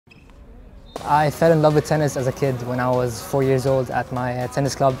I fell in love with tennis as a kid when I was 4 years old at my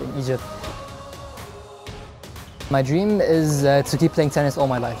tennis club in Egypt. My dream is to keep playing tennis all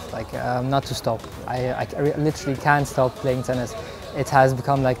my life, like not to stop. I literally can't stop playing tennis. It has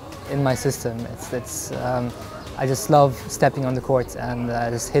become like in my system. I just love stepping on the court and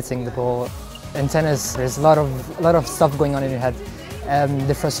just hitting the ball. In tennis, there's a lot of stuff going on in your head.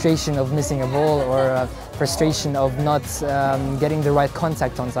 The frustration of missing a ball, or frustration of not getting the right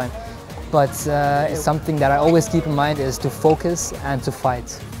contact on time. But something that I always keep in mind is to focus and to fight.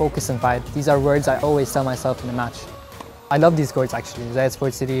 Focus and fight. These are words I always tell myself in a match. I love these courts actually. Zayed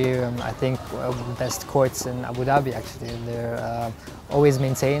Sports City, I think the best courts in Abu Dhabi actually. They're always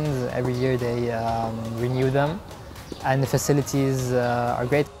maintained. Every year they renew them, and the facilities are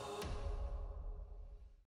great.